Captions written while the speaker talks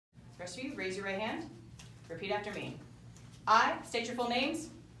Rest of you, raise your right hand. Repeat after me. I state your full names.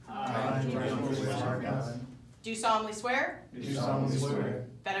 I, do solemnly swear do solemnly swear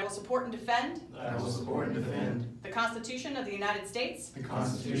that I will support and defend that I will support and defend the Constitution of the United States the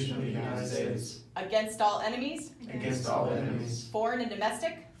Constitution of the United States against all enemies, against all enemies, foreign and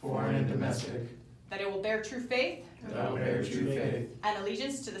domestic, foreign and domestic, that I will bear true faith that I will bear true faith and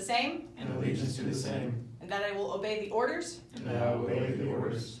allegiance to the same, and allegiance to the same, and that I will obey the orders and that I will obey the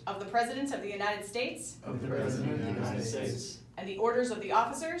orders of the President of the United States of the President of the United States and the orders of the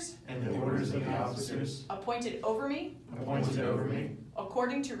officers and the orders of the officers appointed over me appointed over me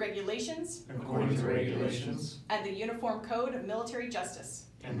according to regulations according to regulations and the Uniform Code of Military Justice.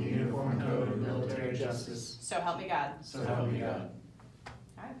 and the Uniform Code of Military Justice. So help me God. So help me God.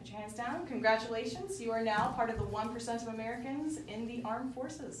 All right, put your hands down. Congratulations. You are now part of the 1% of Americans in the armed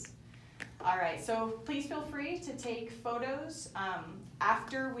forces. All right, so please feel free to take photos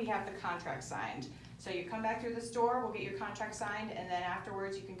after we have the contract signed. So you come back through this door, we'll get your contract signed, and then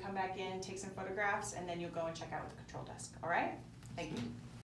afterwards you can come back in, take some photographs, and then you'll go and check out with the control desk. All right? Thank you.